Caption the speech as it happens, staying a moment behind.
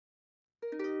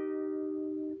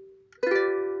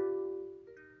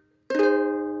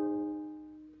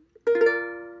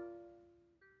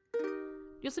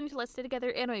listening to Let's Stay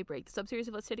Together Anime Break, the sub-series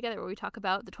of Let's Stay Together where we talk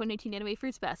about the 2019 anime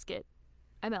Fruits Basket.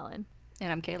 I'm Ellen. And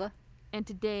I'm Kayla. And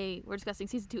today we're discussing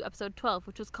Season 2, Episode 12,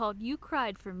 which was called You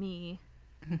Cried For Me.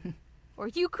 Or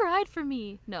You Cried For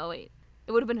Me. No, wait.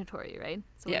 It would have been Hattori, right?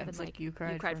 So it Yeah, would have it's been like, You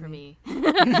Cried For For Me.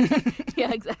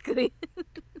 Yeah, exactly.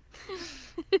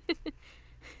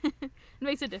 It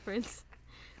makes a difference.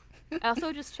 I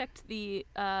also just checked the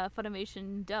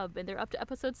Funimation dub, and they're up to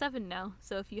episode 7 now.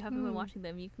 So if you haven't been watching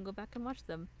them, you can go back and watch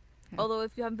them. Although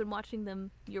if you haven't been watching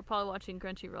them, you're probably watching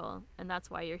Crunchyroll, and that's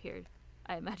why you're here,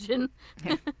 I imagine.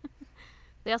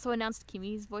 They also announced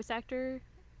Kimi's voice actor,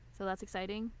 so that's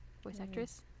exciting. Voice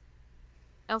actress.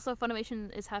 Also,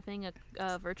 Funimation is having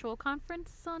a virtual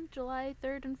conference on July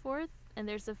 3rd and 4th, and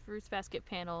there's a Fruits Basket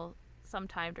panel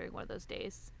sometime during one of those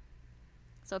days.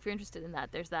 So if you're interested in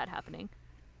that, there's that happening.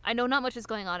 I know not much is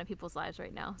going on in people's lives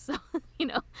right now, so, you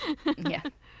know. Yeah.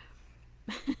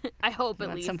 I hope, You at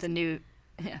want least. something new.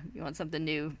 Yeah, you want something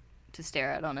new to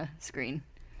stare at on a screen.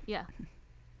 Yeah.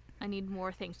 I need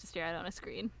more things to stare at on a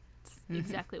screen. It's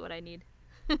exactly what I need.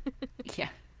 Yeah.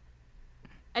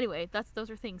 Anyway, those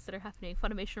are things that are happening.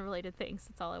 Funimation-related things.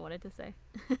 That's all I wanted to say.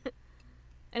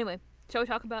 Anyway, shall we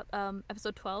talk about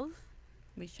episode 12?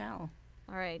 We shall.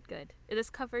 All right, good.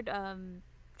 This covered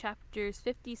chapters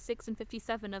 56 and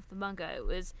 57 of the manga.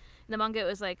 In the manga, it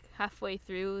was like halfway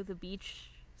through the beach,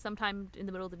 sometime in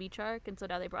the middle of the beach arc, and so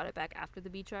now they brought it back after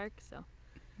the beach arc, so.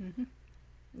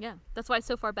 Yeah, that's why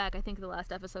so far back, I think the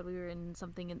last episode we were in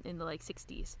something in the like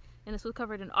 60s. And this was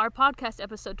covered in our podcast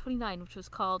episode 29, which was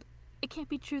called It Can't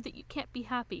Be True That You Can't Be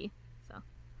Happy. So,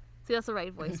 see, that's the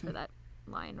right voice for that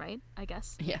line, right? I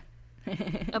guess. Yeah.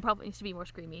 It probably needs to be more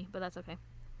screamy, but that's okay.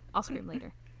 I'll scream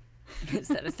later. Is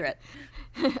that a threat?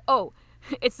 Oh,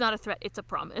 it's not a threat, it's a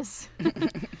promise.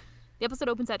 The episode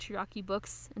opens at Shiraki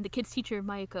Books, and the kid's teacher,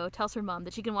 Mayuko, tells her mom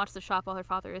that she can watch the shop while her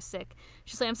father is sick.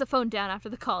 She slams the phone down after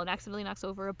the call and accidentally knocks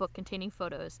over a book containing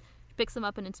photos. She picks them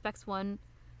up and inspects one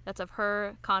that's of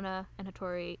her, Kana, and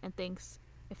Hattori, and thinks,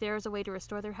 if there is a way to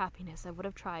restore their happiness, I would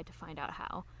have tried to find out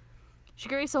how.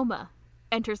 Shigure Soma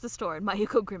enters the store, and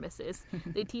Mayuko grimaces.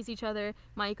 They tease each other.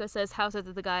 Mayuko says, how's it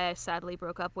that the guy I sadly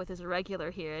broke up with is a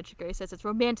regular here? And Shigure says it's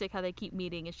romantic how they keep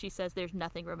meeting, and she says there's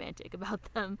nothing romantic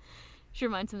about them. She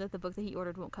reminds him that the book that he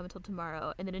ordered won't come until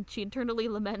tomorrow, and then she internally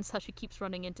laments how she keeps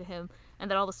running into him,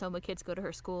 and that all the Soma kids go to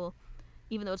her school,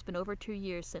 even though it's been over 2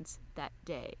 years since that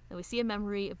day. And we see a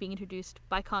memory of being introduced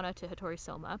by Kana to Hattori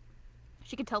Soma.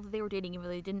 She could tell that they were dating even though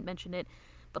they didn't mention it,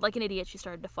 but like an idiot, she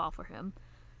started to fall for him.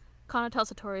 Kana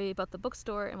tells Hattori about the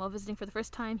bookstore, and while visiting for the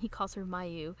first time, he calls her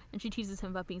Mayu, and she teases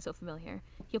him about being so familiar.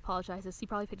 He apologizes. He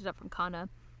probably picked it up from Kana.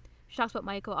 She talks about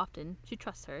Mayuko often. She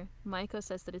trusts her. Mayuko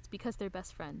says that it's because they're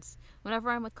best friends. Whenever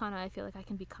I'm with Kana, I feel like I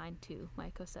can be kind too,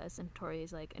 Mayuko says, and Hattori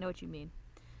is like, I know what you mean.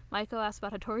 Mayuko asks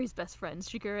about Hattori's best friends,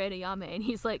 Shigure and Ayame, and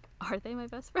he's like, are they my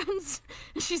best friends?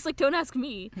 She's like, don't ask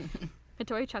me.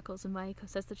 Hattori chuckles, and Mayuko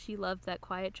says that she loved that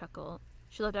quiet chuckle.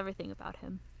 She loved everything about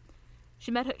him.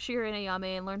 She met Shigure and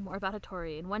Ayame and learned more about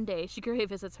Hattori, and one day, Shigure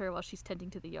visits her while she's tending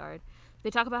to the yard.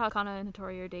 They talk about how Kana and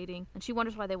Hattori are dating, and she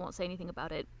wonders why they won't say anything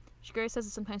about it. Shigure says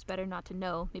it's sometimes better not to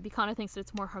know. Maybe Kana thinks that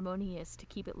it's more harmonious to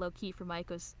keep it low-key for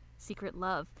Mayuko's secret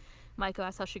love. Mayuko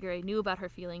asks how Shigure knew about her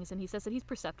feelings, and he says that he's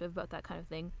perceptive about that kind of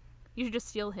thing. You should just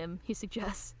steal him, he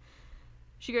suggests.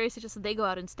 Shigure suggests that they go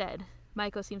out instead.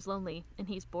 Mayuko seems lonely, and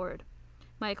he's bored.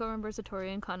 Mayuko remembers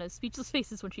Hattori and Kana's speechless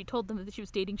faces when she told them that she was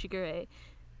dating Shigure.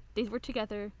 They were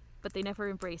together, but they never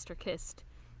embraced or kissed.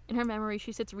 In her memory,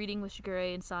 she sits reading with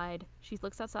Shigure inside. She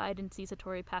looks outside and sees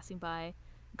Hattori passing by.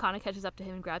 Kana catches up to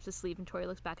him and grabs his sleeve, and Tori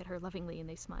looks back at her lovingly, and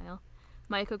they smile.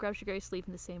 Mayuko grabs Shigure's sleeve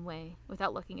in the same way.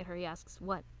 Without looking at her, he asks,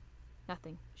 what?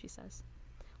 Nothing, she says.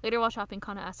 Later, while shopping,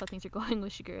 Kana asks how things are going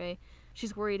with Shigure.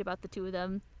 She's worried about the two of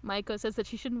them. Mayuko says that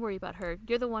she shouldn't worry about her.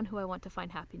 You're the one who I want to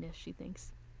find happiness, she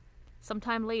thinks.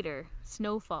 Sometime later,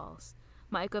 snow falls.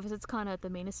 Mayuko visits Kana at the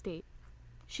main estate.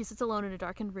 She sits alone in a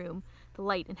darkened room, the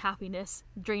light and happiness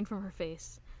drained from her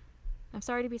face. I'm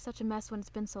sorry to be such a mess when it's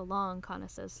been so long, Kana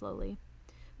says slowly.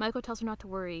 Mayuko tells her not to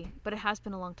worry, but it has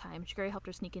been a long time. Shigure helped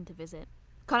her sneak in to visit.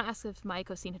 Kana asks if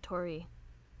Mayuko's seen Hattori.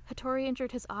 Hattori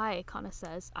injured his eye, Kana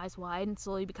says, eyes wide and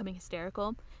slowly becoming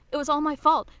hysterical. It was all my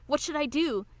fault. What should I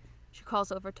do? She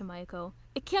calls over to Mayuko.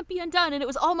 It can't be undone, and it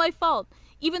was all my fault.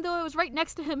 Even though I was right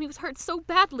next to him, he was hurt so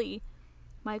badly.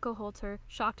 Mayuko holds her,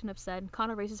 shocked and upset, and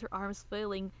Kana raises her arms,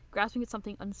 flailing, grasping at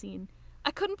something unseen. I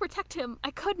couldn't protect him.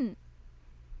 I couldn't.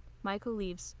 Mayuko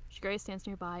leaves. Shigure stands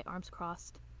nearby, arms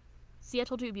crossed. See, I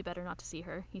told you it'd be better not to see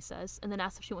her, he says, and then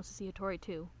asks if she wants to see Hattori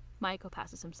too. Mayuko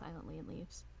passes him silently and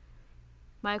leaves.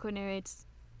 Mayuko narrates,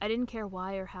 I didn't care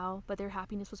why or how, but their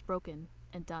happiness was broken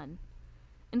and done.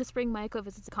 In the spring, Mayuko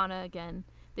visits Kana again.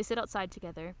 They sit outside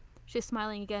together. She's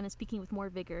smiling again and speaking with more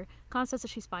vigor. Kana says that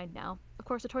she's fine now. Of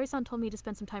course, Hattori-san told me to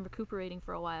spend some time recuperating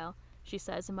for a while, she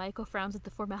says, and Mayuko frowns at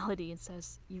the formality and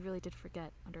says, you really did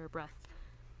forget, under her breath.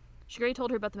 Shigure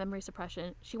told her about the memory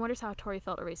suppression. She wonders how Hattori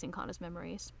felt erasing Kana's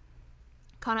memories.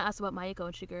 Kana asks about Mayuko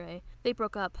and Shigure. They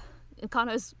broke up, and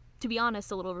Kana is, to be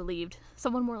honest, a little relieved.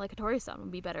 Someone more like Hattori-san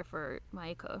would be better for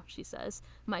Mayuko, she says.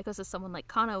 Mayuko says someone like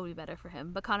Kana would be better for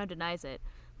him, but Kana denies it.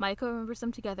 Mayuko remembers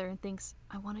them together and thinks,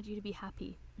 I wanted you to be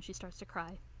happy, and she starts to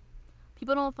cry.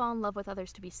 People don't fall in love with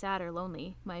others to be sad or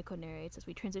lonely, Mayuko narrates as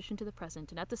we transition to the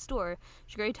present, and at the store,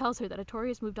 Shigure tells her that Hattori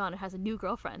has moved on and has a new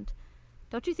girlfriend.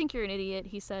 Don't you think you're an idiot,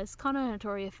 he says. Kana and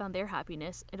Hattori have found their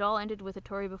happiness. It all ended with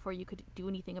Hattori before you could do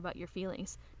anything about your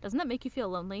feelings. Doesn't that make you feel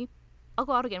lonely? I'll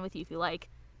go out again with you if you like.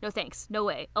 No thanks, no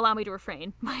way. Allow me to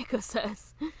refrain, Mayuko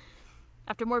says.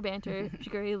 After more banter,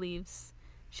 Shigure leaves.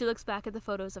 She looks back at the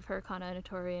photos of her, Kana, and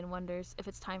Hattori and wonders if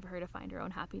it's time for her to find her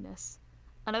own happiness.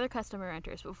 Another customer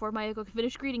enters, but before Mayuko can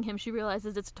finish greeting him, she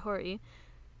realizes it's Hattori.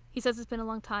 He says it's been a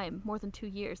long time, more than 2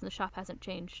 years, and the shop hasn't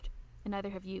changed. And neither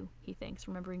have you, he thinks,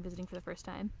 remembering visiting for the first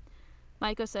time.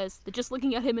 Mayuko says that just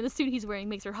looking at him in the suit he's wearing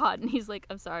makes her hot, and he's like,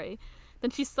 I'm sorry. Then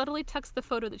she subtly tucks the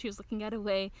photo that she was looking at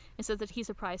away and says that he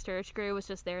surprised her. Shigure was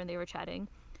just there and they were chatting.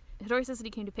 Hattori says that he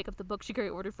came to pick up the book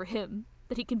Shigure ordered for him,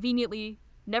 that he conveniently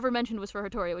never mentioned was for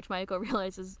Hattori, which Mayuko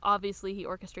realizes obviously he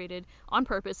orchestrated on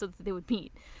purpose so that they would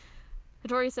meet.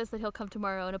 Hattori says that he'll come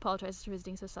tomorrow and apologizes for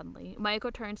visiting so suddenly.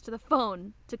 Mayuko turns to the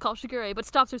phone to call Shigure, but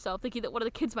stops herself, thinking that one of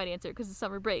the kids might answer because it's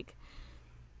summer break.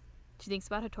 She thinks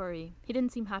about Hattori. He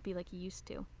didn't seem happy like he used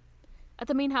to. At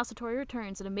the main house, Hattori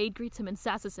returns and a maid greets him and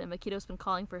sasses him. Akito's been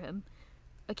calling for him.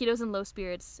 Akito's in low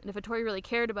spirits, and if Hattori really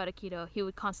cared about Akito, he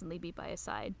would constantly be by his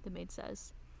side, the maid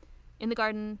says. In the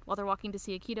garden, while they're walking to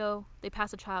see Akito, they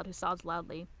pass a child who sobs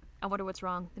loudly. I wonder what's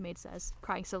wrong, the maid says,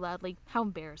 crying so loudly. How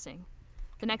embarrassing.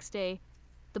 The next day,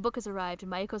 the book has arrived,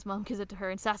 and Mayuko's mom gives it to her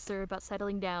and sasses her about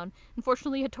settling down.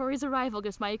 Unfortunately, Hattori's arrival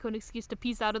gives Mayuko an excuse to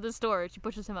peace out of the store. She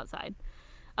pushes him outside.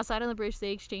 Outside on the bridge,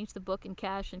 they exchange the book and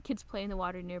cash, and kids play in the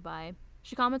water nearby.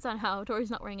 She comments on how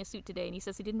Hattori's not wearing a suit today, and he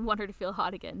says he didn't want her to feel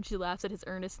hot again. She laughs at his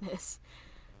earnestness.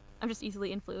 I'm just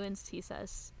easily influenced, he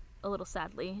says, a little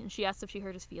sadly, and she asks if she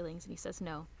hurt his feelings, and he says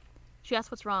no. She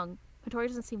asks what's wrong. Hattori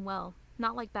doesn't seem well.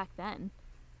 Not like back then.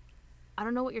 I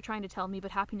don't know what you're trying to tell me, but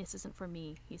happiness isn't for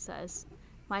me, he says.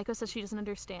 Mayuko says she doesn't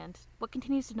understand. What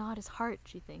continues to gnaw at his heart,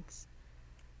 she thinks.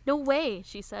 No way,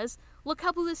 she says. Look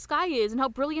how blue the sky is and how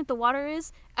brilliant the water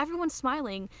is. Everyone's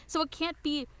smiling, so it can't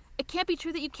be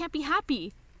true that you can't be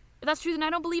happy. If that's true, then I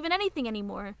don't believe in anything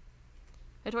anymore.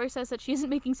 Hattori says that she isn't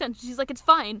making sense. She's like, it's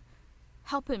fine.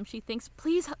 Help him, she thinks.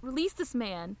 Please release this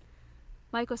man.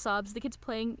 Mayuko sobs. The kids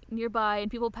playing nearby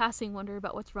and people passing wonder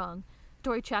about what's wrong.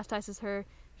 Hattori chastises her.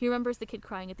 He remembers the kid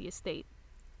crying at the estate.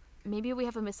 Maybe we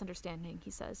have a misunderstanding,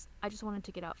 he says. I just wanted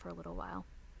to get out for a little while.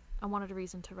 I wanted a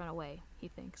reason to run away, he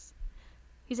thinks.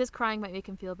 He says crying might make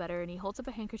him feel better, and he holds up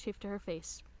a handkerchief to her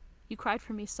face. You cried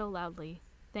for me so loudly.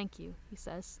 Thank you, he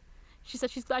says. She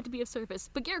says she's glad to be of service,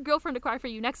 but get your girlfriend to cry for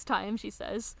you next time, she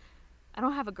says. I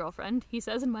don't have a girlfriend, he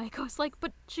says, and Mayuko's like,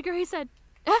 but Shigure said,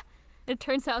 eh? And it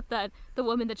turns out that the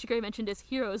woman that Shigure mentioned is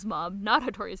Hiro's mom, not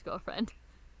Hattori's girlfriend.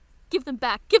 Give them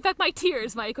back! Give back my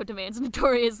tears, Mayuko demands, and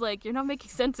Hattori is like, you're not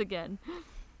making sense again.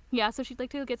 Yeah, so she'd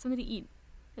like to go get something to eat.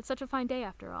 It's such a fine day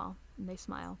after all, and they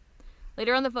smile.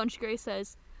 Later on the phone, Shigure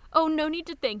says, oh, no need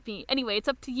to thank me. Anyway, it's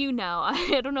up to you now.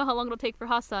 I don't know how long it'll take for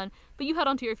Hassan, but you held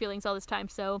on to your feelings all this time,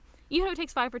 so even if it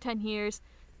takes 5 or 10 years,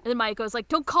 and then Mayuko's like,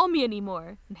 don't call me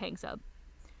anymore, and hangs up.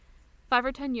 5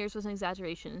 or 10 years was an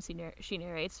exaggeration, she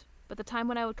narrates, but the time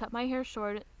when I would cut my hair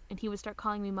short and he would start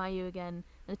calling me Mayu again,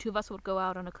 and the two of us would go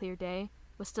out on a clear day,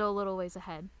 was still a little ways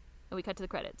ahead. And we cut to the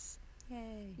credits.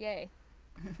 Yay. Yay.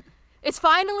 It's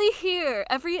finally here!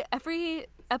 Every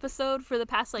episode for the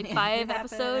past, 5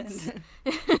 episodes,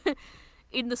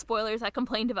 in the spoilers, I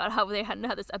complained about how they hadn't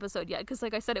had this episode yet, because,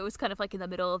 like I said, it was kind of, in the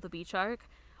middle of the beach arc.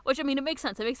 Which, I mean, it makes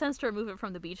sense. It makes sense to remove it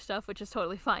from the beach stuff, which is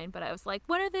totally fine. But I was like,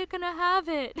 when are they going to have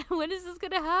it? When is this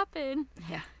going to happen?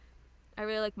 Yeah. I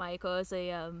really like Mayuko as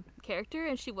a character,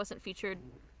 and she wasn't featured.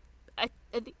 I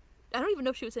don't even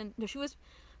know if she was in. No, she was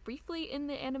briefly in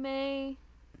the anime,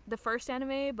 the first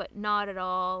anime, but not at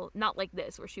all. Not like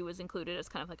this, where she was included as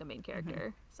kind of like a main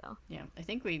character. Mm-hmm. So yeah, I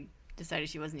think we decided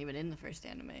she wasn't even in the first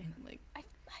anime. I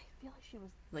feel like she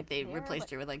was. They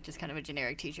replaced her with just kind of a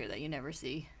generic teacher that you never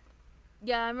see.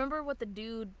 Yeah, I remember what the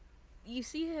dude. You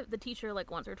see the teacher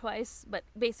once or twice, but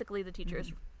basically the teacher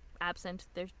is absent.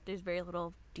 There's very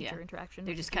little teacher interaction.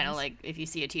 They're just kind of if you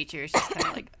see a teacher, it's just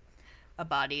kind of a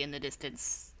body in the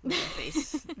distance with a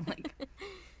face.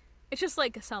 It's just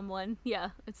someone. Yeah,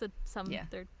 it's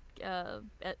they're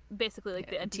basically like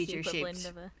the NPC equivalent teacher-shaped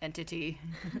of a entity.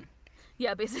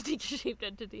 yeah, basically teacher-shaped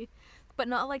entity, but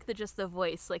not like just the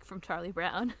voice like from Charlie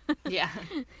Brown. Yeah.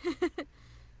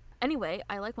 Anyway,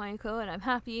 I like Mayuko, and I'm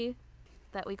happy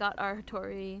that we got our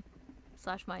Hattori /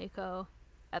 Mayuko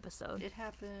episode. It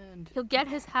happened. He'll get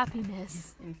his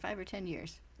happiness. In 5 or 10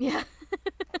 years. Yeah.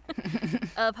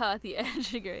 Of how at the end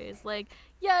Shigure is like,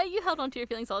 yeah, you held on to your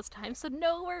feelings all this time, so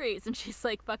no worries. And she's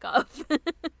like, fuck off.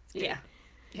 Yeah.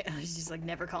 Yeah, she's just like,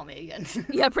 never call me again.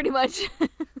 Yeah, pretty much.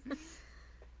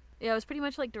 Yeah, it was pretty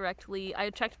much like directly. I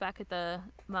checked back at the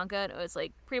manga, and it was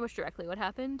like pretty much directly what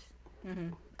happened. Mm-hmm.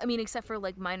 I mean, except for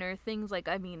like minor things. Like,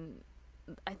 I mean,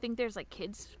 I think there's like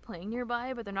kids playing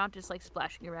nearby, but they're not just like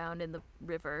splashing around in the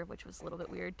river, which was a little bit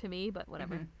weird to me, but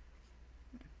whatever. Mm-hmm.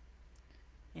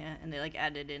 Yeah, and they like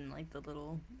added in like the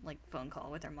little like phone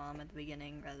call with her mom at the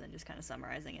beginning rather than just kind of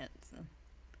summarizing it. So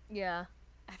Yeah.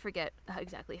 I forget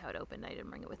exactly how it opened. I didn't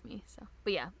bring it with me. So,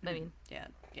 but yeah, I mean, yeah,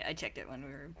 I checked it when we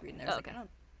were reading there. I was okay. like, I don't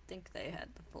think they had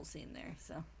the full scene there.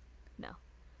 So no.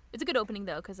 It's a good opening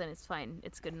though, because then it's fine.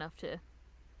 It's good enough to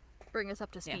bring us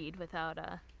up to speed without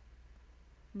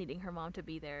needing her mom to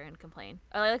be there and complain.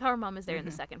 I like how her mom is there in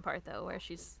the second part though, where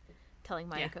she's telling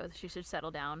Mayuko that she should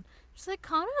settle down. She's like,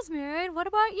 Kana's married. What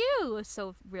about you? It's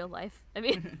so real life. I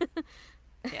mean,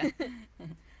 yeah,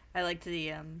 I liked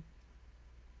the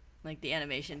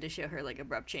animation to show her like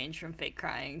abrupt change from fake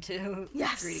crying to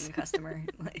Yes. greeting a customer.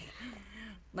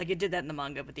 like it did that in the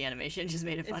manga, but the animation just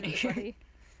made it funny. It's really funny.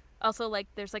 Also, like,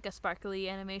 there's like a sparkly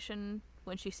animation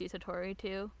when she sees Hattori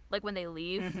too. Like when they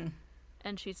leave,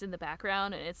 and she's in the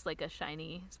background, and it's like a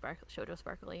shiny shoujo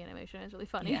sparkly animation. It's really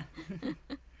funny. Yeah.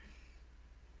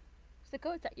 She's like,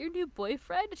 "Oh, is that your new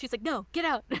boyfriend?" And she's like, "No, get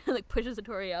out!" Like pushes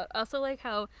Hattori out. I also like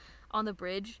how on the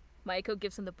bridge, Mayuko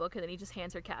gives him the book, and then he just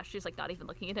hands her cash. She's like not even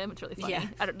looking at him. It's really funny. Yeah.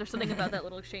 There's something about that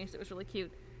little exchange that was really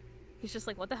cute. He's just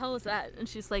like, "What the hell is that?" And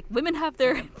she's like, women have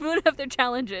their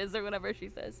challenges," or whatever she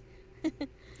says.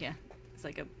 Yeah, it's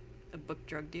like a book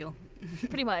drug deal.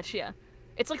 Pretty much, yeah.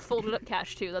 It's like folded up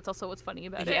cash too. That's also what's funny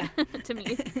about Yeah. it to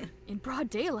me. In broad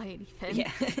daylight, even.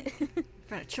 Yeah, in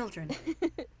front of children.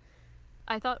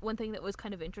 I thought one thing that was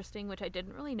kind of interesting, which I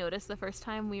didn't really notice the first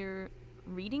time we were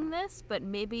reading this, but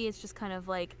maybe it's just kind of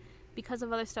like because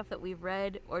of other stuff that we've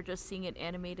read or just seeing it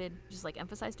animated, just like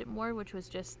emphasized it more, which was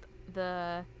just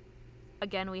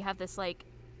again, we have this like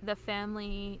the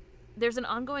family. There's an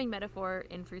ongoing metaphor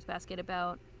in Fruits Basket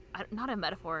about, not a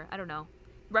metaphor, I don't know,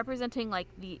 representing like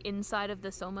the inside of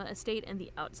the Soma estate and the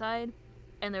outside.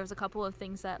 And there was a couple of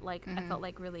things that like I felt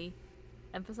like really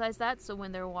emphasized that. So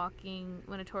when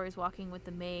Hattori's walking with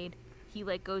the maid, he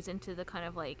like goes into the kind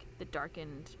of like the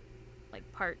darkened like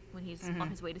part when he's on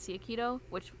his way to see Akito,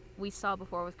 which we saw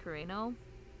before with Kureno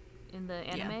in the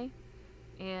anime.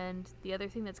 Yeah. And the other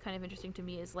thing that's kind of interesting to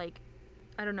me is like,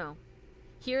 I don't know,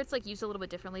 here it's like used a little bit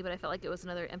differently, but I felt like it was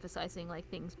another emphasizing like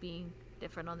things being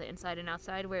different on the inside and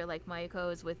outside, where like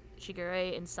Mayuko is with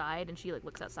Shigure inside and she like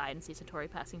looks outside and sees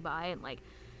Hattori passing by, and like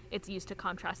it's used to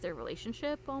contrast their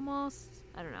relationship almost.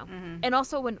 I don't know. And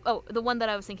also the one that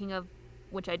I was thinking of,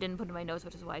 which I didn't put in my notes,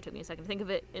 which is why it took me a second to think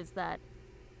of it, is that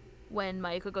when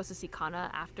Mayuko goes to see Kana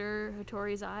after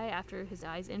Hattori's eye, after his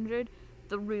eye's injured,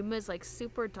 the room is like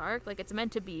super dark. Like it's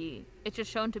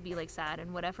just shown to be like sad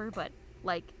and whatever, but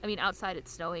like, I mean, outside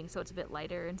it's snowing, so it's a bit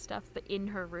lighter and stuff, but in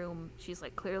her room, she's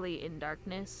like clearly in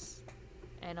darkness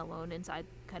and alone inside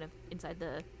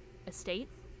the estate.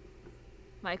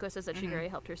 Mayuko says that Shigure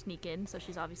helped her sneak in, so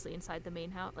she's obviously inside the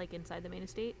main house, like inside the main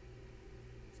estate.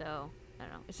 So, I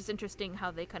don't know. It's just interesting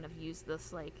how they kind of use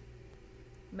this like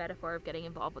metaphor of getting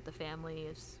involved with the family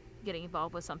is getting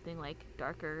involved with something like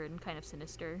darker and kind of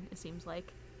sinister, it seems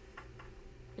like.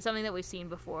 It's something that we've seen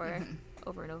before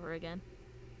over and over again.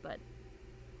 But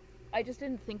I just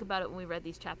didn't think about it when we read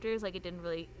these chapters. Like,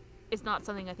 it's not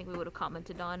something I think we would have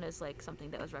commented on as like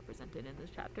something that was represented in this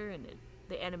chapter, and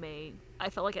the anime, I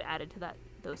felt like it added to that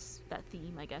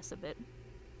theme, I guess, a bit.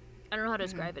 I don't know how to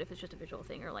describe it, if it's just a visual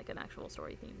thing or like an actual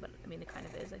story theme, but I mean it kind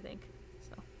of is, I think.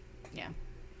 So Yeah.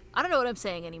 I don't know what I'm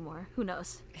saying anymore. Who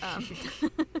knows?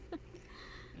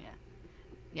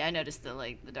 Yeah, I noticed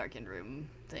the darkened room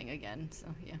thing again, so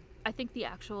yeah. I think the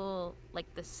actual,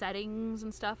 like, the settings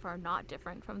and stuff are not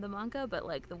different from the manga, but,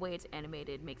 like, the way it's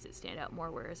animated makes it stand out more,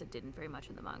 whereas it didn't very much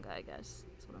in the manga, I guess.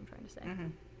 That's what I'm trying to say.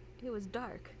 It was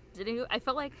dark. I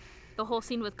felt like the whole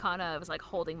scene with Kana, I was, like,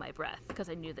 holding my breath, because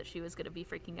I knew that she was going to be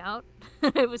freaking out.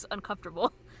 It was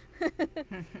uncomfortable.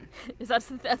 Is that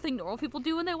a thing normal people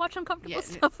do when they watch uncomfortable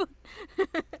stuff?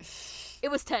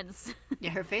 It was tense. Yeah,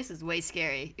 her face is way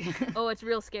scary. Oh, it's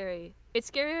real scary.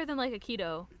 It's scarier than like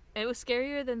Akito. It was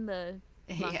scarier than the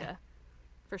manga,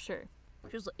 for sure.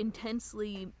 She was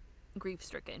intensely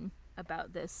grief-stricken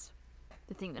about the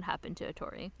thing that happened to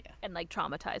Hattori. Yeah. And, like,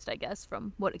 traumatized, I guess,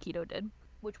 from what Akito did,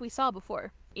 which we saw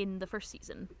before in the first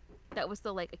season. That was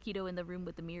the, like, Akito in the room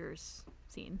with the mirrors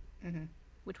scene,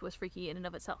 which was freaky in and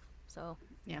of itself. So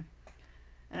yeah.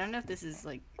 I don't know if this is,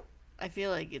 like, I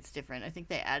feel like it's different. I think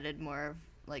they added more of,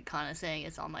 like, Kana saying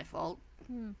it's all my fault.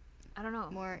 I don't know.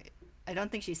 More, I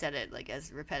don't think she said it, like,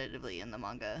 as repetitively in the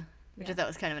manga, which Yeah. I thought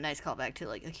was kind of a nice callback to,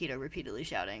 like, Akito repeatedly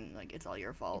shouting, like, it's all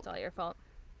your fault. It's all your fault.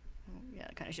 Yeah,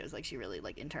 it kind of shows, like, she really,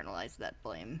 like, internalized that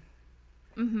blame.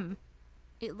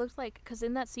 It looked like, because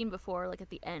in that scene before, like, at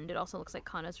the end, it also looks like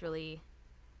Kana's really,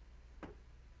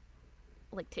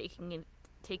 like, taking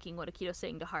what Akito's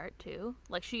saying to heart, too.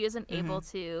 Like, she isn't able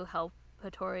to help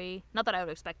Hattori. Not that I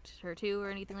would expect her to or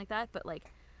anything like that, but,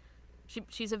 like,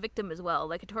 she's a victim as well.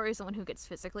 Like, Hattori's the one who gets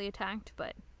physically attacked,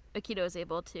 but Akito is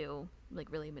able to,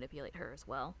 like, really manipulate her as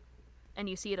well. And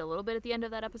you see it a little bit at the end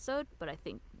of that episode, but I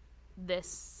think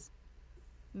this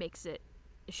it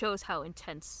shows how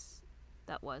intense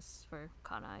that was for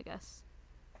Kana, I guess.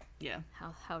 Yeah.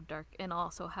 How dark, and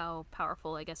also how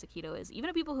powerful, I guess, Akito is. Even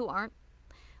to people who aren't,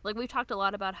 like, we've talked a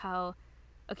lot about how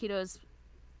Akito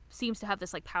seems to have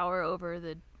this, like, power over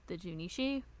the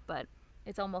Junichi, but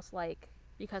it's almost like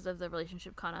because of the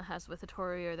relationship Kana has with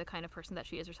Hattori, or the kind of person that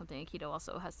she is or something, Akito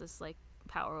also has this, like,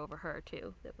 power over her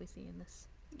too that we see in this.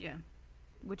 Yeah.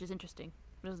 Which is interesting.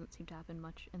 It doesn't seem to happen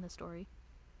much in the story.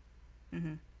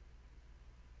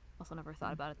 Also never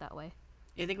thought about it that way.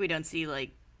 I think we don't see,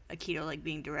 like, Akito, like,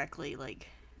 being directly, like,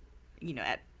 you know,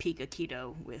 at peak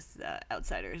Akito with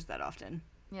outsiders that often.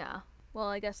 Yeah. Well,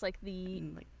 I guess, like, the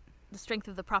strength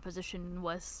of the proposition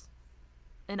was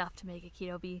enough to make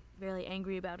Akito be really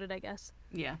angry about it, I guess.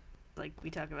 Yeah. Like, we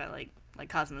talk about, like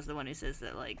Cosmo's the one who says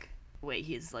that, like, the way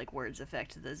his, like, words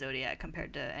affect the Zodiac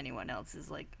compared to anyone else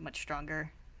is, like, much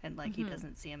stronger. And, like, he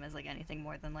doesn't see him as, like, anything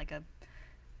more than, like, a,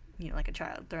 you know, like a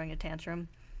child throwing a tantrum.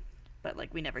 But,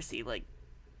 like, we never see, like,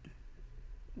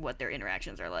 what their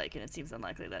interactions are like, and it seems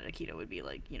unlikely that Akito would be,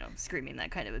 like, you know, screaming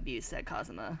that kind of abuse at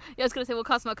Kazuma. Yeah, I was gonna say, well,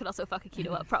 Cosmo could also fuck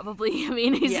Akito up, probably. I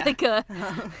mean, he's like a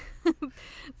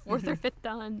fourth or fifth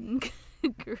dan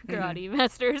karate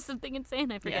master or something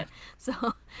insane. I forget. So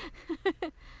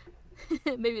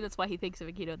maybe that's why he thinks of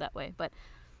Akito that way. But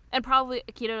and probably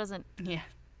Akito doesn't. Yeah.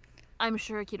 I'm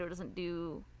sure Akito doesn't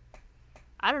do.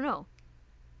 I don't know.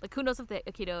 Like, who knows if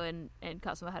Akito and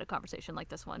Kazuma had a conversation like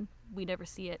this one. We never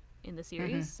see it in the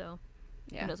series, so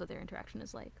who knows what their interaction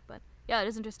is like. But yeah, it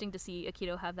is interesting to see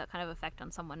Akito have that kind of effect on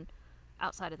someone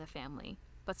outside of the family,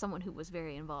 but someone who was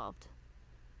very involved.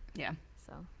 Yeah.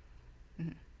 So.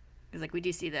 Because, like, we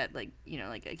do see that, like, you know,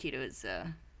 like, Akito is,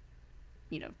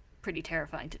 you know, pretty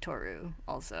terrifying to Toru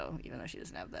also, even though she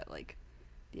doesn't have that, like,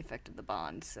 the effect of the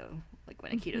bond. So, like,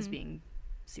 when Akito's being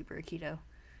super Akito.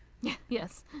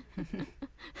 Yes.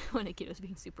 When Akito's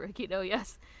being super Akito,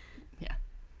 yes. Yeah.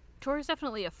 Toru's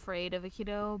definitely afraid of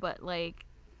Akito, but, like,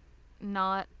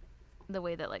 not the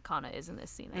way that, like, Kana is in this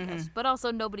scene, I guess. But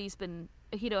also,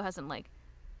 Akito hasn't, like,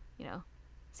 you know,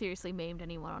 seriously maimed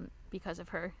anyone because of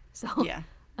her. So, Yeah.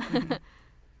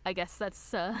 I guess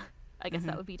that's, that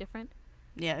would be different.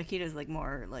 Yeah, Akito's, like,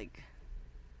 more, like,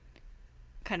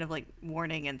 kind of, like,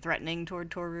 warning and threatening toward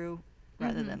Toru,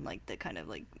 rather than, like, the kind of,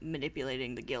 like,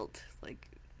 manipulating the guilt, like,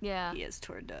 Yeah. he is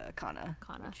toward Kana.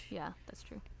 Yeah, that's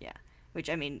true. Yeah. Which,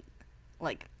 I mean,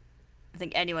 like, I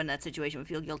think anyone in that situation would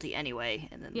feel guilty anyway,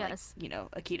 and then, Yes. like, you know,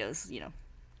 Akito's, you know,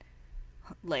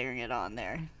 layering it on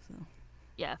there. So.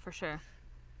 Yeah, for sure.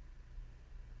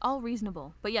 All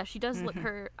reasonable. But yeah, she does look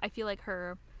I feel like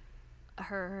her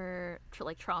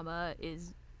like, trauma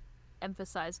is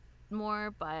emphasized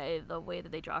more by the way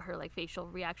that they draw her, like, facial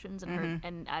reactions and her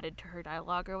and added to her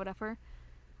dialogue or whatever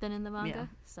than in the manga.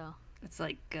 Yeah. So It's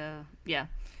like, yeah,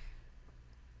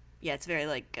 it's very,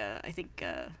 like, I think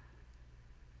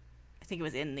it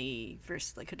was in the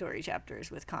first, like, Hattori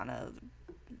chapters with Kana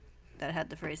that had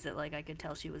the phrase that, like, I could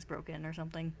tell she was broken or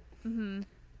something.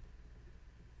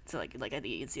 So, like, I think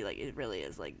you can see, like, it really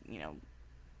is, like, you know,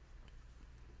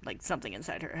 like, something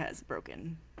inside her has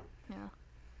broken. yeah,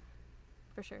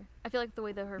 for sure. I feel like the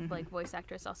way that her like, voice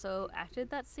actress also acted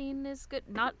that scene is good.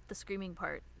 Not the screaming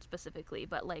part specifically,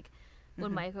 but, like,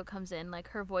 when Mayuko comes in, like,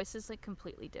 her voice is, like,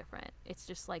 completely different. It's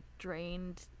just, like,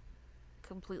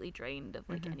 completely drained of,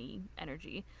 like, any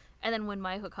energy. And then when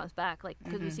Mayuko comes back, like,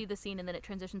 because we see the scene and then it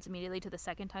transitions immediately to the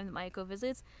second time that Mayuko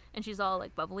visits, and she's all,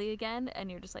 like, bubbly again, and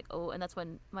you're just like, oh, and that's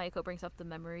when Mayuko brings up the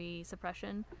memory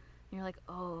suppression, and you're like,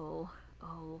 oh,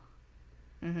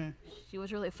 she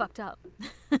was really fucked up.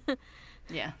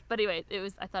 Yeah. But anyway,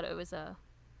 I thought it was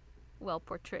well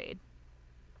portrayed,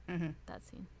 that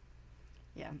scene.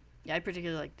 Yeah. Yeah, I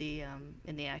particularly like the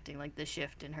in the acting, like the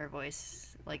shift in her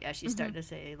voice, like as she Mm-hmm. started to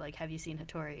say, like, "Have you seen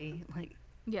Hattori?" Like,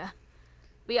 Yeah.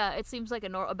 But yeah, it seems like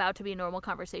about to be a normal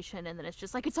conversation, and then it's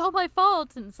just like, it's all my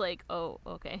fault, and it's like, oh,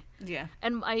 okay. yeah,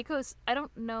 And Maiko's, I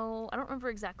don't know, I don't remember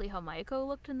exactly how Maiko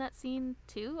looked in that scene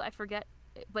too. I forget,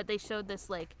 but they showed this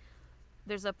like,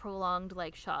 there's a prolonged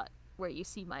like shot where you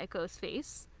see Maiko's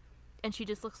face, and she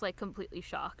just looks like completely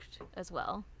shocked as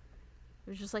well.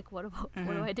 It was just like, what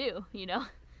do I do? You know,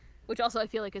 which also I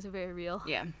feel like is a very real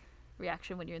yeah,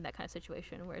 reaction when you're in that kind of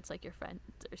situation where it's like your friend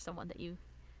or someone that you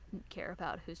care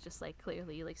about who's just like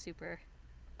clearly like super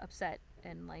upset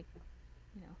and like,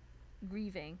 you know,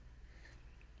 grieving.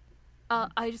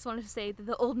 I just wanted to say that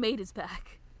the old maid is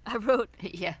back. I wrote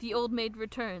yeah, The Old Maid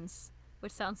Returns,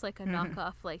 which sounds like a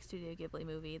knockoff like Studio Ghibli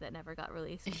movie that never got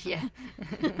released. yeah,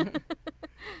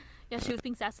 Yeah, she was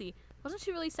being sassy. Wasn't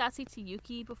she really sassy to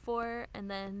Yuki before? And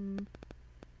then,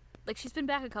 like, she's been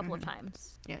back a couple of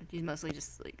times. yeah. She's mostly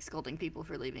just like scolding people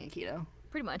for leaving Aikido.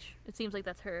 Pretty much. It seems like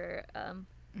that's her,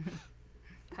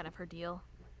 kind of her deal.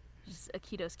 She's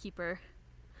Akito's keeper.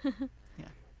 Yeah.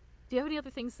 Do you have any other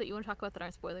things that you want to talk about that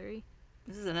aren't spoilery?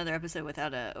 This is another episode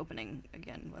without a opening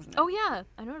again, wasn't it? Oh yeah,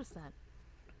 I noticed that.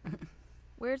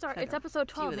 Where's our? Had It's a episode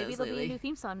few 12. of Maybe those there'll be a lately. new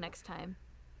theme song next time.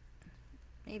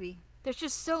 Maybe. There's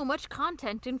just so much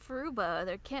content in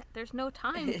Furuba. There's no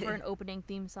time for an opening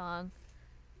theme song.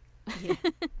 Yeah.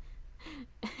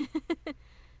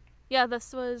 Yeah,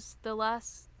 this was the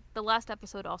last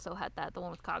episode also had that, the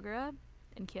one with Kagura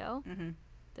and Kyo. Mhm.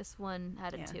 This one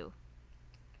had it Yeah. too.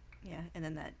 Yeah, and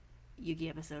then that Yugi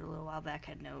episode a little while back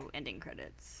had no ending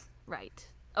credits. Right.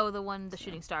 Oh, the So-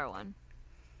 shooting star one.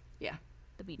 Yeah.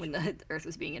 The beach When one. the Earth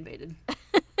was being invaded.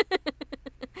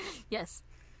 Yes.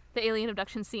 The alien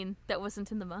abduction scene that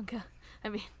wasn't in the manga. I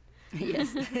mean,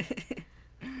 Yes.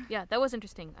 yeah, that was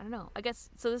interesting. I don't know. I guess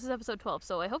so. This is episode 12,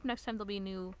 so I hope next time there'll be a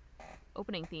new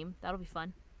opening theme. That'll be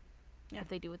fun. Yeah. If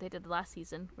they do what they did the last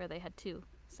season, where they had two.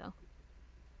 So,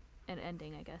 an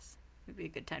ending, I guess. It'd be a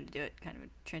good time to do it. Kind of a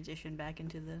transition back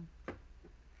into the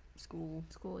school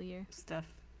School year. stuff,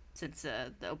 since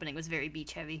the opening was very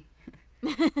beach heavy.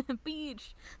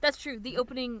 Beach. That's true. The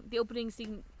opening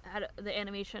scene the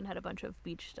animation had a bunch of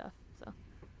beach stuff. So.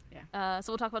 Yeah.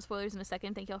 So we'll talk about spoilers in a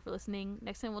second. Thank y'all for listening.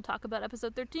 Next time we'll talk about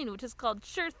episode 13, which is called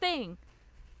Sure Thing.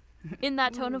 In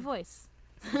that tone of voice.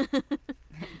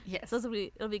 Yes. So it'll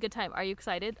be a good time. Are you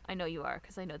excited? I know you are,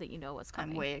 because I know that you know what's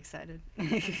coming. I'm way excited.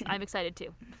 I'm excited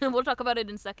too. We'll talk about it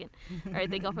in a second. All right,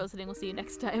 thank y'all for listening. We'll see you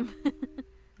next time.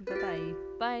 Bye-bye.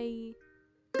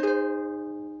 Bye.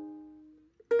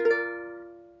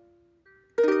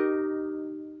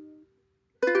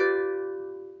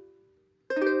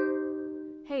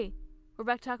 Hey, we're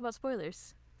back to talk about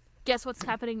spoilers. Guess what's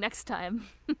happening next time?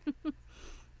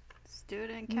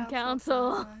 Student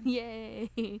Council. time. Yay.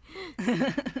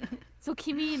 So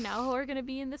Kimi and Naoho are going to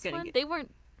be in this Gonna one? get- They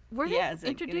weren't... Were they Yeah, it's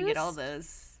like, introduced? gonna get all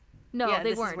those. No, yeah, they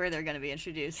this weren't. is where they're gonna be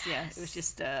introduced. Yeah, it was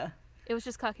just It was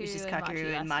just Kakeru, Kakeru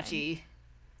and last time. Machi.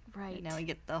 Right. And now we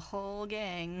get the whole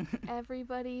gang.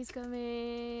 Everybody's coming.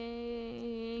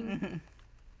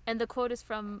 And the quote is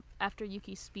from after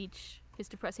Yuki's speech, his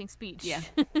depressing speech. Yeah.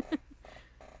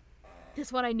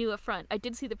 This one I knew up front. I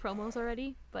did see the promos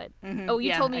already, but Mhm. oh, you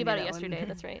Yeah, told me I knew about it that one. yesterday.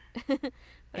 That's right. But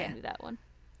I Yeah. knew that one,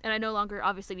 and I no longer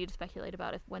obviously need to speculate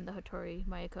about it when the Hattori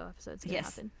Mayako episode's gonna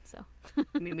Yes. happen. So,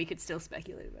 I mean, we could still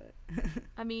speculate about it.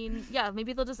 I mean, yeah,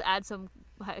 maybe they'll just add some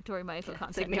Hattori Mayako It's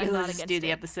content. like maybe I'm they'll not just against do the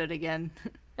it. episode again.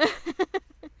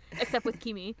 Except with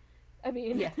Kimi. I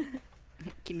mean, Yeah.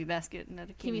 Kimi Basket,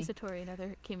 another Kimi Kimi. Satori,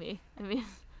 another Kimi. I mean,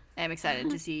 I'm excited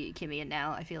to see Kimi and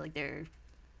Now. I feel like their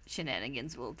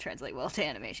shenanigans will translate well to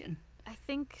animation. I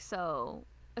think so.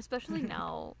 Especially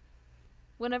now.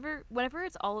 Whenever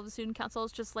it's all of the student council,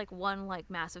 it's just like one like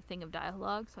massive thing of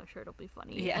dialogue, so I'm sure it'll be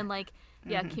funny. Yeah. And like,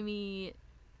 yeah, Mhm.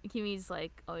 Kimi's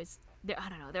like always I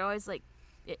don't know, they're always like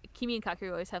Kimi and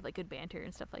Kakeru always have like good banter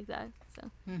and stuff like that.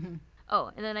 So Mm-hmm.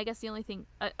 oh, and then I guess the only thing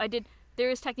I did, there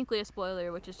is technically a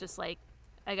spoiler, which is just like,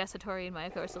 I guess Hattori and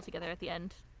Mayako are still together at the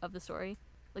end of the story.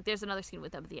 Like there's another scene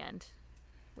with them at the end,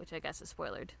 which I guess is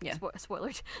spoiled. Yeah.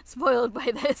 Spoiled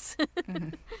by this.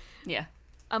 Yeah.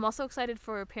 I'm also excited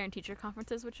for parent-teacher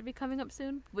conferences, which should be coming up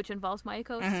soon, which involves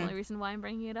Mayako. That's the Mhm. only reason why I'm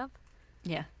bringing it up.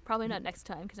 Yeah. Probably not next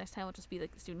time, because next time will just be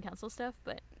like the student council stuff,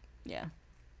 but Yeah.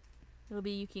 it'll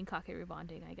be Yuki and Kakeru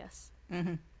bonding, I guess.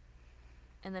 Mm-hmm.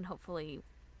 And then hopefully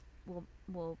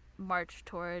we'll march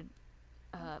toward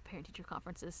parent-teacher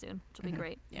conferences soon, which will be Mhm.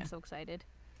 great. Yeah. I'm so excited.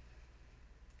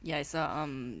 Yeah, I saw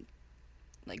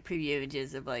like preview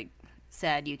images of like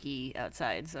sad Yuki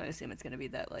outside, so I assume it's gonna be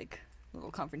that like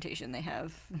little confrontation they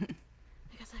have.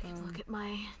 I guess I can look at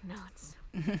my notes.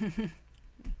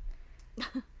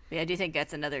 Yeah, I do think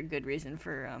that's another good reason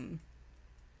for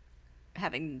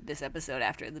having this episode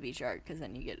after the beach arc, because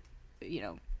then you get,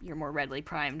 you're more readily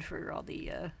primed for all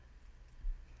the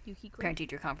Yuki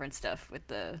parent-teacher conference stuff with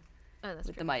the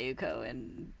Mayuko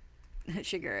and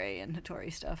Shigure and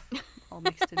Hattori stuff all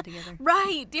mixed in together.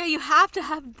 Right, yeah, you have to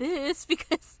have this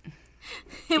because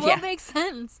it won't make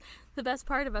sense. The best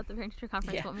part about the parent-teacher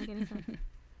conference won't make any sense.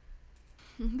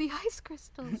 The ice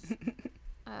crystals.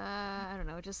 I don't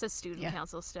know, it just says student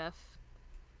council stuff.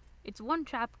 It's one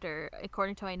chapter,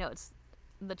 according to my notes.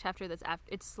 The chapter that's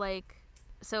after, it's like,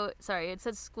 so, sorry, it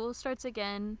says school starts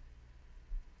again,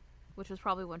 which was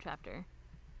probably one chapter.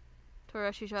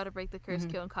 Torashi should how to break the curse,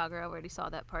 Kyo and Kagura, I already saw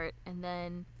that part. And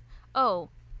then,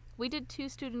 we did 2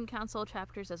 student council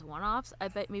chapters as one-offs. I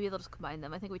bet maybe they'll just combine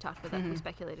them. I think we talked about that, we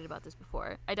speculated about this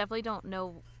before. I definitely don't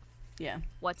know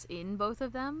what's in both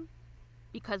of them,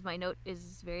 because my note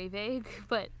is very vague,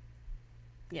 but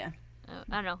I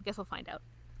don't know, guess we'll find out.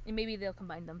 And maybe they'll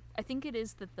combine them. I think it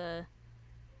is that the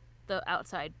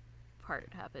outside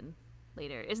part happened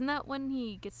later. Isn't that when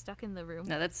he gets stuck in the room?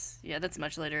 No, that's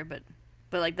much later, but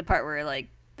like the part where like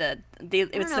the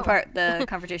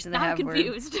confrontation they have I'm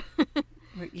confused.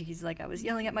 where he's like, I was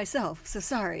yelling at myself, so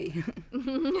sorry.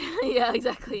 Yeah,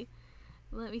 exactly.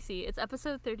 Let me see. It's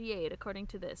episode 38, according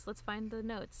to this. Let's find the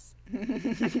notes. I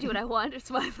can do what I want. It's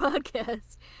my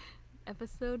podcast.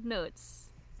 Episode notes.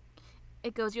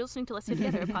 It goes, you're listening to Let's Stay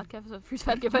Together, a podcast of Fruits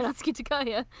Basket by Natsuki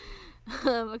Takaya.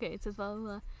 Okay, it says blah, blah,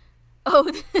 blah.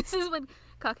 Oh, this is when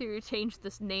Kakeru changed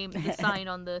this name, the sign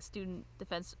on the student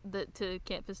defense, to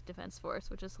Campus Defense Force,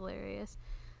 which is hilarious.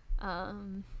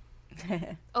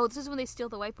 This is when they steal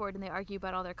the whiteboard and they argue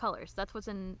about all their colors. That's what's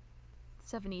in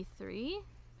 73.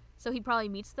 So he probably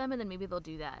meets them, and then maybe they'll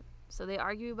do that. So they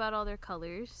argue about all their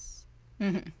colors.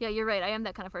 Yeah, you're right. I am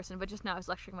that kind of person, but just now I was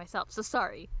lecturing myself. So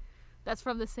sorry. That's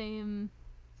from the same...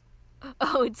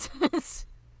 Oh, it says...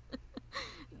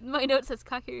 My note says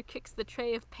Kakeru kicks the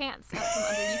tray of pants out from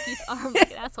under Yuki's arm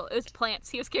like an asshole. It was plants.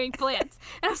 He was carrying plants.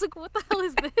 And I was like, what the hell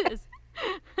is this?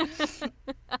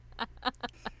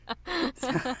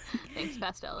 Thanks,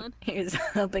 Fast Ellen. He was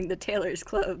helping the Tailors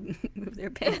Club move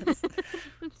their pants.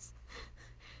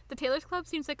 The Tailors Club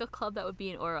seems like a club that would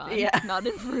be in Oron, not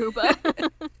in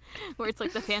Veruba, where it's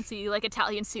like the fancy, like,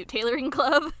 Italian suit tailoring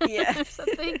club or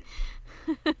something.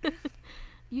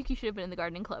 Yuki should have been in the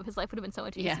gardening club. His life would have been so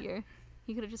much easier.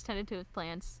 He could have just tended to his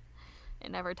plants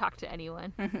and never talked to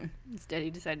anyone. Instead, he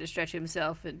decided to stretch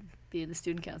himself and be in the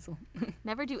student council.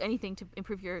 Never do anything to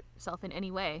improve yourself in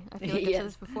any way. I feel like I've said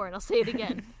this before, and I'll say it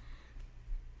again.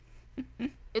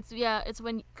 It's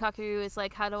when Kakeru is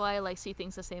like, how do I like see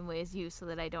things the same way as you so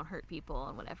that I don't hurt people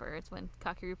and whatever. It's when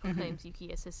Kakeru proclaims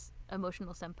Yuki as his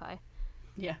emotional senpai.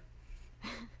 Yeah.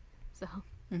 So.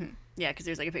 Yeah, because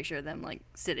there's like a picture of them like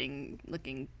sitting,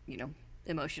 looking,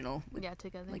 emotional.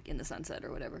 Together. Like in the sunset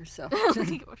or whatever. So.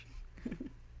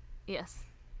 Yes.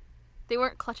 They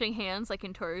weren't clutching hands like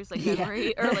in Toru's like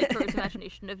memory or like Toru's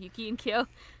imagination of Yuki and Kyo.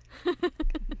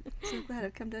 So glad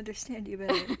I've come to understand you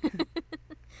better.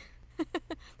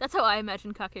 That's how I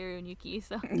imagine Kakeru and Yuki,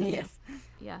 so. Yes.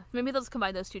 Yeah. Maybe they'll just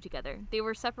combine those two together. They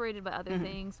were separated by other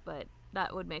things, but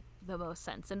that would make the most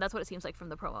sense. And that's what it seems like from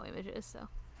the promo images, so.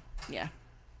 Yeah.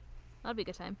 That'll be a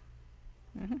good time.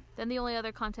 Then the only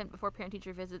other content before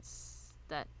parent-teacher visits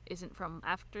that isn't from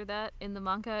after that in the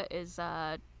manga is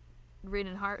some Rin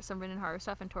and Haru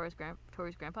stuff and Toru's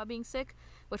grandpa being sick,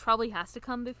 which probably has to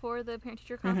come before the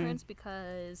parent-teacher conference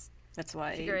because that's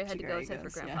why Shigure had to go instead for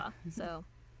grandpa. Yeah. So,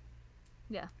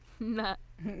 yeah.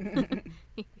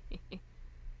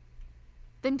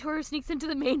 Then Toru sneaks into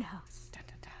the main house. Dun,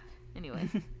 dun, dun. Anyway.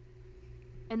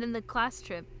 And then the class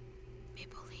trip,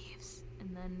 Maple leaves,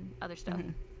 and then other stuff.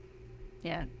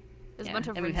 Yeah. There's a bunch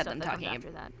of Rin stuff that comes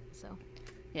after that, so.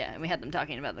 Yeah, and we had them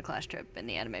talking about the class trip in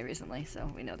the anime recently,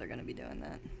 so we know they're going to be doing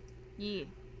that. Yeah.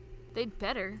 They'd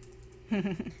better.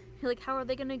 You're like, how are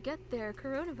they going to get there?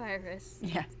 Coronavirus.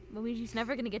 Yeah. Momiji's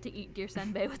never going to get to eat deer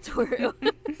senbei with Toru.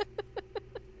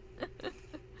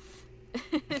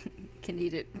 Can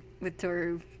eat it with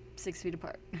Toru 6 feet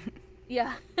apart.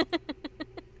 Yeah.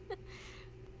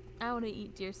 I want to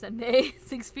eat deer senbei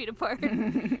 6 feet apart.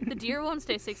 The deer won't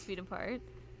stay 6 feet apart.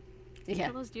 Yeah.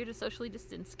 Tell those deer to socially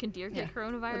distance. Can deer get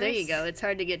coronavirus? Well, there you go. It's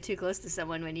hard to get too close to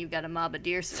someone when you've got a mob of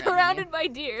deer surrounded by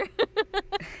deer.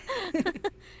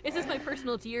 This is my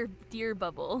personal deer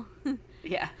bubble.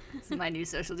 Yeah, it's my new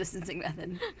social distancing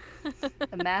method.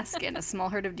 A mask and a small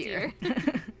herd of deer.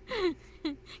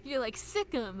 You're like,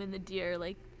 sick 'em, and the deer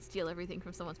like steal everything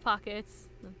from someone's pockets.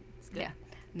 It's good. Yeah,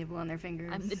 nibble on their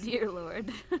fingers. I'm the deer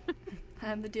lord.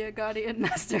 I'm the deer guardian,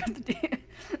 master of the deer.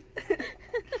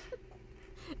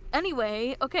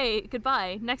 Anyway, okay,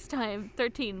 goodbye. Next time,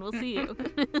 13, we'll see you.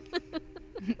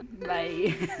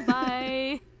 Bye.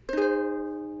 Bye.